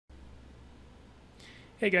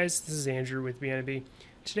Hey guys, this is Andrew with Bienabee.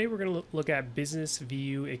 Today we're going to look at business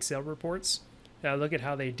view Excel reports, look at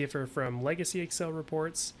how they differ from legacy Excel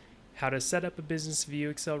reports, how to set up a business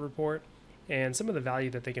view Excel report, and some of the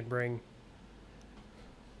value that they can bring.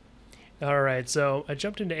 Alright, so I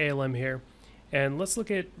jumped into ALM here, and let's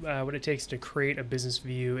look at what it takes to create a business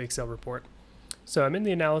view Excel report. So I'm in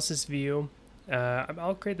the analysis view.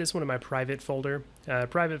 I'll create this one in my private folder.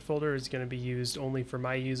 Private folder is going to be used only for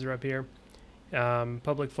my user up here.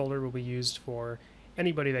 Public folder will be used for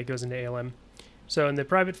anybody that goes into ALM. So in the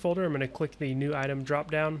private folder, I'm going to click the new item drop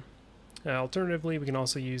down. Alternatively, we can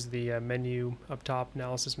also use the menu up top,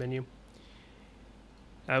 analysis menu.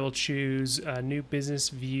 I will choose a new business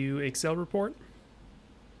view Excel report,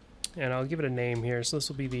 and I'll give it a name here. So this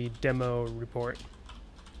will be the demo report.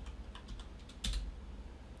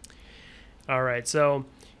 All right, so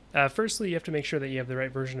firstly, you have to make sure that you have the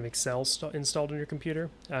right version of Excel installed on your computer.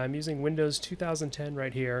 I'm using Windows 2010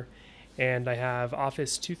 right here, and I have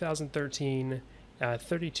Office 2013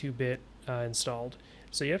 32-bit installed.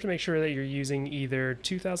 So you have to make sure that you're using either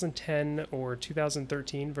 2010 or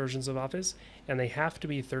 2013 versions of Office, and they have to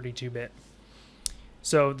be 32-bit.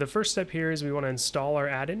 So the first step here is we want to install our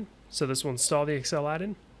add-in. So this will install the Excel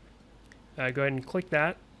add-in. Go ahead and click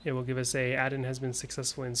that. It will give us a add-in has been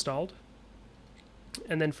successfully installed.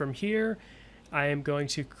 And then from here, I am going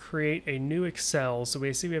to create a new Excel. So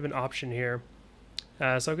we see we have an option here. So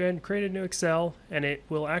I'll go ahead and create a new Excel, and it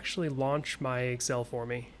will actually launch my Excel for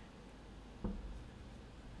me.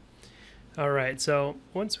 All right, so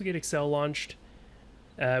once we get Excel launched,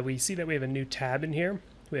 we see that we have a new tab in here.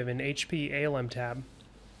 We have an HP ALM tab.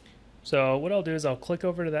 So what I'll do is I'll click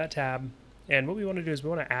over to that tab, and what we want to do is we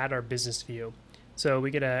want to add our business view. So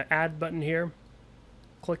we get an add button here,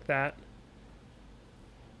 click that.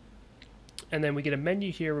 And then we get a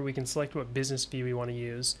menu here where we can select what business view we want to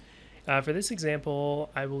use. For this example,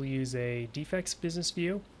 I will use a defects business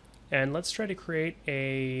view. And let's try to create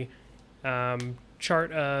a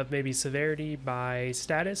chart of maybe severity by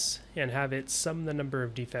status and have it sum the number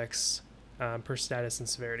of defects per status and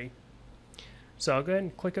severity. So I'll go ahead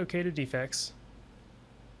and click OK to defects.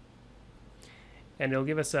 And it'll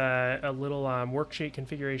give us a little worksheet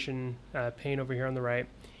configuration pane over here on the right.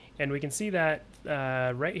 And we can see that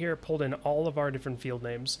right here it pulled in all of our different field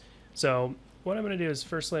names. So what I'm going to do is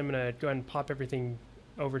firstly I'm going to go ahead and pop everything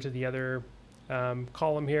over to the other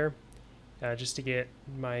column here just to get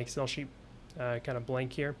my Excel sheet kind of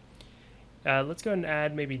blank here. Let's go ahead and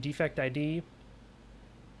add maybe defect ID.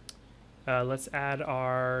 Let's add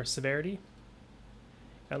our severity.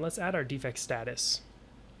 And let's add our defect status.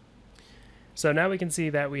 So now we can see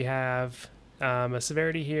that we have a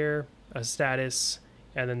severity here, a status,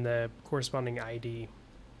 and then the corresponding ID.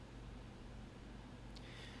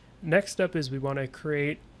 Next up is we want to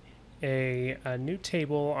create a new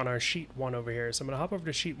table on our sheet 1 over here. So I'm going to hop over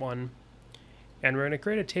to sheet 1, and we're going to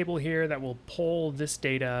create a table here that will pull this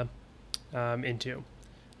data into.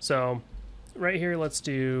 So right here, let's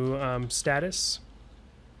do status.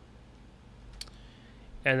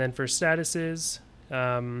 And then for statuses,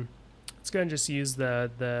 let's go ahead and just use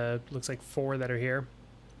the looks like 4 that are here.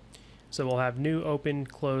 So we'll have new, open,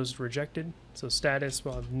 closed, rejected. So status,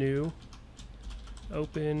 we'll have new,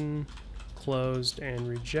 open, closed, and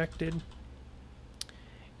rejected.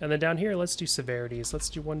 And then down here, let's do severities. Let's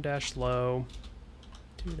do 1- low,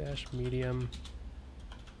 2- medium.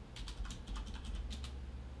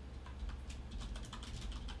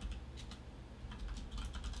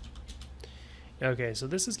 Okay, so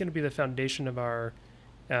this is going to be the foundation of our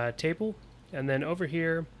table. And then over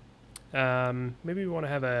here, maybe we want to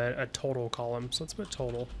have a total column. So let's put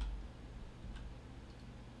total.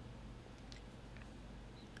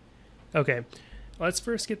 Okay, let's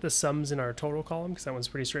first get the sums in our total column because that one's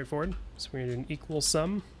pretty straightforward. So we're going to do an equal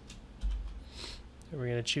sum. And we're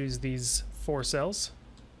going to choose these 4 cells.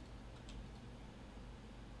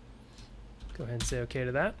 Go ahead and say OK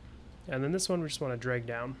to that. And then this one we just want to drag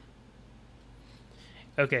down.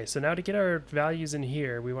 Okay, so now to get our values in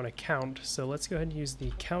here, we want to count. So let's go ahead and use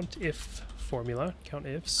the COUNTIF formula, count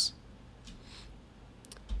ifs.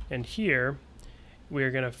 And here,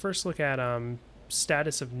 we're going to first look at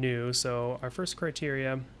status of new. So our first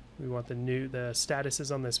criteria, we want the status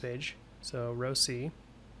is on this page. So row C.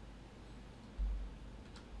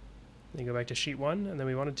 Then go back to sheet 1, and then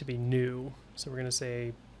we want it to be new. So we're going to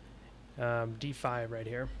say D5 right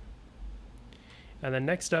here. And then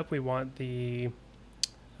next up, we want the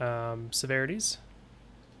severities.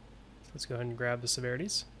 Let's go ahead and grab the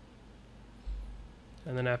severities.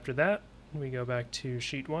 And then after that, we go back to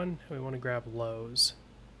sheet 1, and we want to grab lows.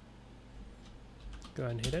 Go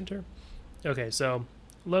ahead and hit enter. Okay, so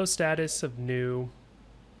low status of new,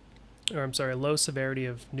 or I'm sorry, low severity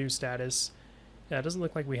of new status. It doesn't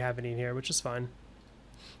look like we have any in here, which is fine.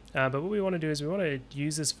 But what we want to do is we want to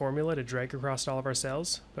use this formula to drag across all of our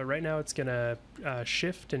cells, but right now it's going to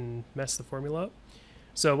shift and mess the formula up.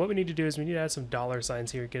 So what we need to do is we need to add some dollar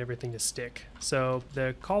signs here to get everything to stick. So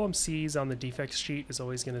the column C's on the defects sheet is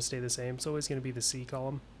always going to stay the same. It's always going to be the C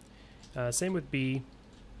column. Same with B.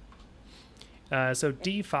 So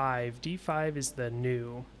D5 is the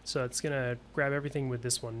new. So it's going to grab everything with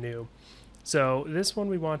this one, new. So this one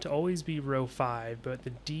we want to always be row 5, but the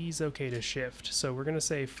D is okay to shift. So we're going to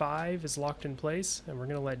say 5 is locked in place, and we're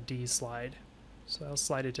going to let D slide. So I'll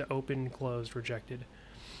slide it to open, closed, rejected.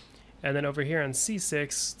 And then over here on C6,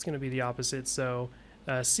 it's going to be the opposite. So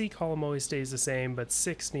C column always stays the same, but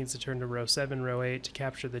 6 needs to turn to row 7, row 8 to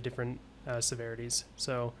capture the different severities.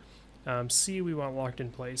 So C we want locked in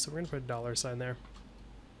place, so we're going to put a dollar sign there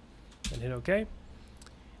and hit OK.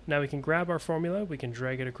 Now we can grab our formula, we can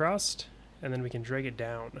drag it across, and then we can drag it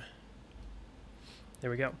down. There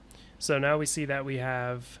we go. So now we see that we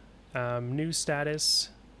have new status,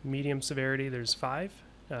 medium severity, there's 5.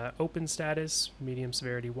 Open status, medium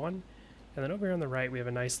severity 1. And then over here on the right we have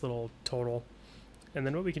a nice little total. And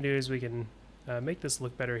then what we can do is we can make this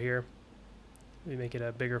look better here. We make it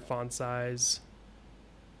a bigger font size.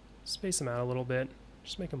 Space them out a little bit.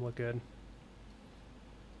 Just make them look good.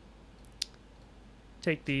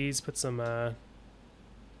 Take these, put some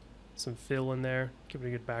fill in there, give it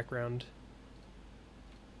a good background.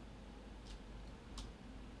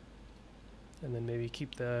 And then maybe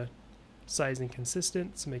keep the sizing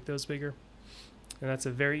consistent, so make those bigger. And that's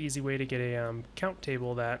a very easy way to get a count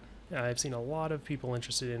table that I've seen a lot of people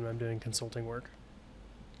interested in when I'm doing consulting work.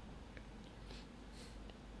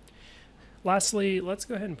 Lastly, let's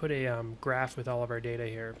go ahead and put a graph with all of our data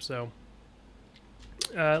here. So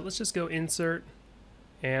let's just go insert,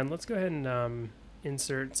 and let's go ahead and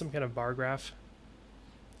insert some kind of bar graph.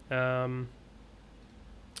 So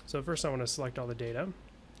first I want to select all the data,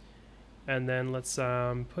 and then let's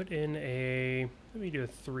put in a, let me do a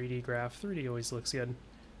 3D graph. 3D always looks good.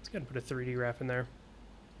 Let's go ahead and put a 3D graph in there.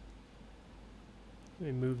 Let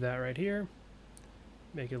me move that right here,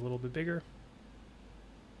 make it a little bit bigger.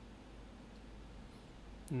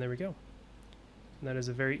 And there we go. And that is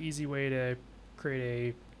a very easy way to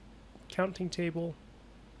create a counting table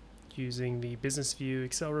using the business view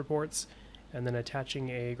Excel reports and then attaching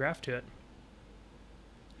a graph to it.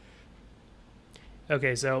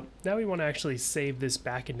 Okay, so now we want to actually save this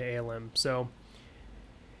back into ALM. So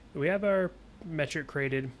we have our metric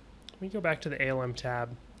created. We go back to the ALM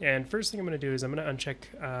tab, and first thing I'm going to do is I'm going to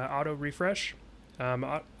uncheck auto refresh.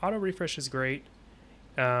 Auto refresh is great,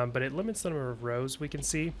 but it limits the number of rows we can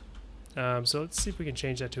see. So let's see if we can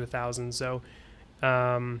change that to 1,000. So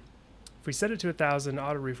if we set it to 1,000,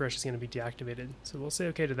 auto refresh is going to be deactivated. So we'll say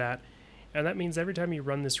OK to that. And that means every time you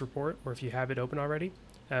run this report, or if you have it open already,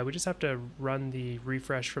 we just have to run the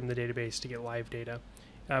refresh from the database to get live data.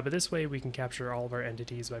 But this way we can capture all of our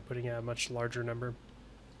entities by putting a much larger number.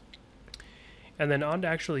 And then on to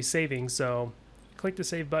actually saving. So click the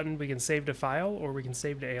save button. We can save to file, or we can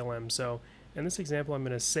save to ALM. So in this example, I'm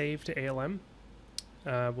going to save to ALM.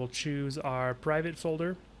 We'll choose our private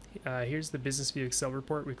folder. Here's the business view Excel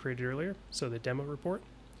report we created earlier, so the demo report.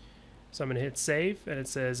 So I'm going to hit save, and it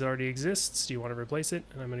says it already exists. Do you want to replace it?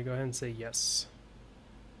 And I'm going to go ahead and say yes.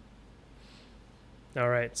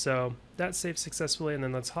 Alright, so that's saved successfully, and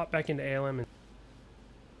then let's hop back into ALM.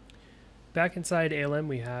 Back inside ALM,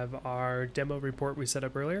 we have our demo report we set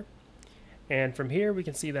up earlier. And from here, we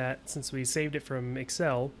can see that since we saved it from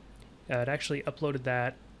Excel, it actually uploaded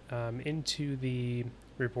that into the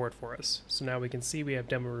report for us. So now we can see we have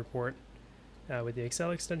demo report with the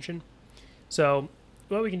Excel extension. So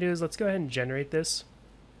what we can do is let's go ahead and generate this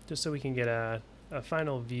just so we can get a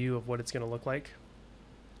final view of what it's going to look like.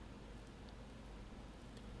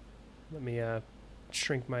 Let me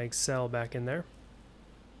shrink my Excel back in there.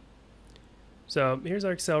 So here's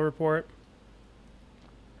our Excel report.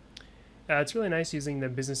 It's really nice using the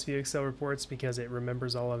business view Excel reports because it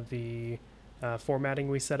remembers all of the formatting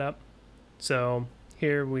we set up. So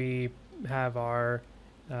here we have our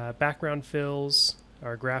background fills,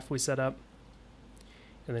 our graph we set up,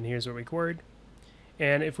 and then here's what we queried.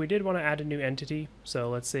 And if we did want to add a new entity, so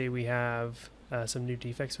let's say we have some new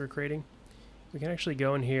defects we're creating, we can actually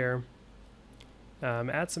go in here,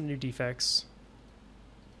 add some new defects.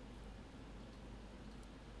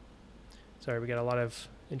 Sorry, we got a lot of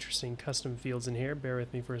interesting custom fields in here. Bear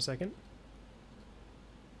with me for a second.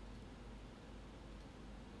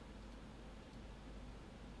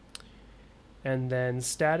 And then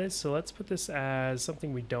status, so let's put this as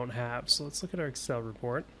something we don't have. So let's look at our Excel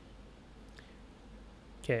report.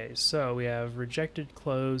 Okay, so we have rejected,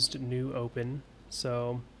 closed, new, open.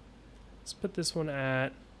 So let's put this one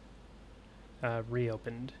at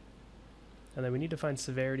reopened. And then we need to find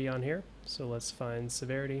severity on here. So let's find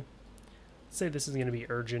severity. Let's say this is going to be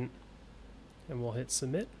urgent. And we'll hit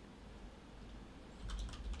submit.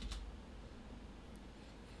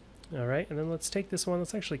 Alright, and then let's take this one.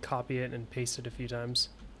 Let's actually copy it and paste it a few times,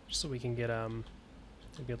 just so we can get a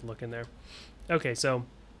good look in there. Okay, so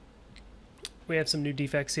we have some new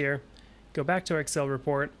defects here. Go back to our Excel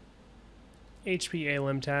report. HP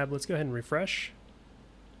ALM tab. Let's go ahead and refresh.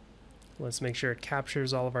 Let's make sure it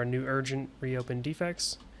captures all of our new urgent reopen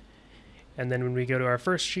defects. And then when we go to our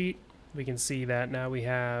first sheet, we can see that now we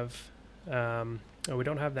have, oh, we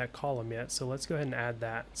don't have that column yet, so let's go ahead and add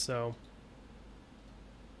that. So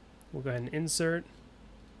we'll go ahead and insert.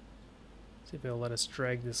 See if it'll let us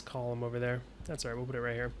drag this column over there. That's all right, we'll put it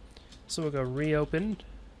right here. So we'll go reopen.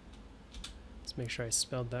 Let's make sure I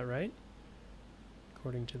spelled that right,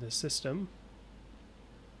 according to the system.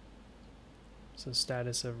 So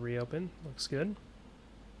status of reopen looks good. And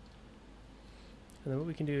then what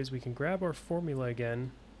we can do is we can grab our formula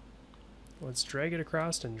again. Let's drag it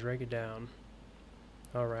across and drag it down.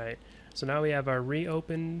 Alright, so now we have our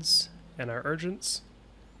reopens and our urgents,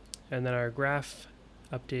 and then our graph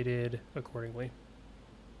updated accordingly.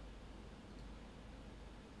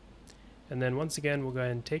 And then once again, we'll go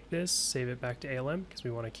ahead and take this, save it back to ALM, because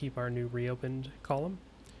we want to keep our new reopened column.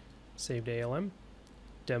 Save to ALM,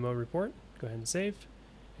 demo report, go ahead and save,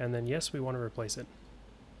 and then yes, we want to replace it.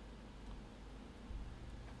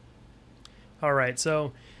 Alright,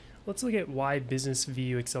 so let's look at why business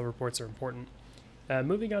view Excel reports are important.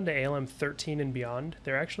 Moving on to ALM 13 and beyond,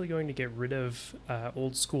 they're actually going to get rid of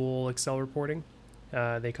old school Excel reporting.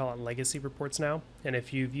 They call it legacy reports now, and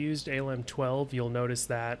if you've used ALM 12, you'll notice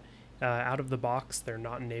that out of the box they're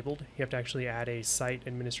not enabled. You have to actually add a site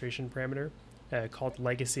administration parameter called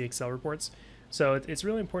legacy Excel reports. So it's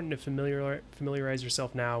really important to familiarize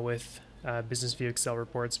yourself now with business view Excel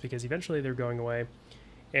reports, because eventually they're going away.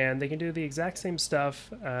 And they can do the exact same stuff.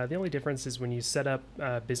 The only difference is when you set up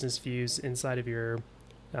business views inside of your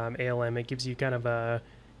ALM, it gives you kind of a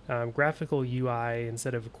graphical UI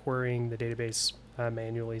instead of querying the database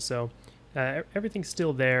manually. So everything's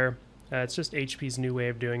still there. It's just HP's new way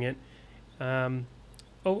of doing it.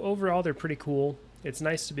 Overall, they're pretty cool. It's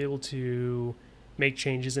nice to be able to make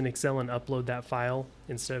changes in Excel and upload that file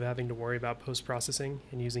instead of having to worry about post-processing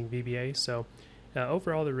and using VBA. So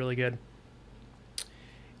overall, they're really good.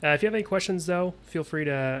 If you have any questions, though, feel free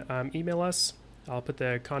to email us. I'll put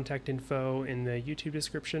the contact info in the YouTube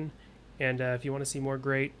description. And if you want to see more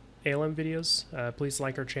great ALM videos, please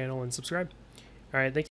like our channel and subscribe. All right, thank you.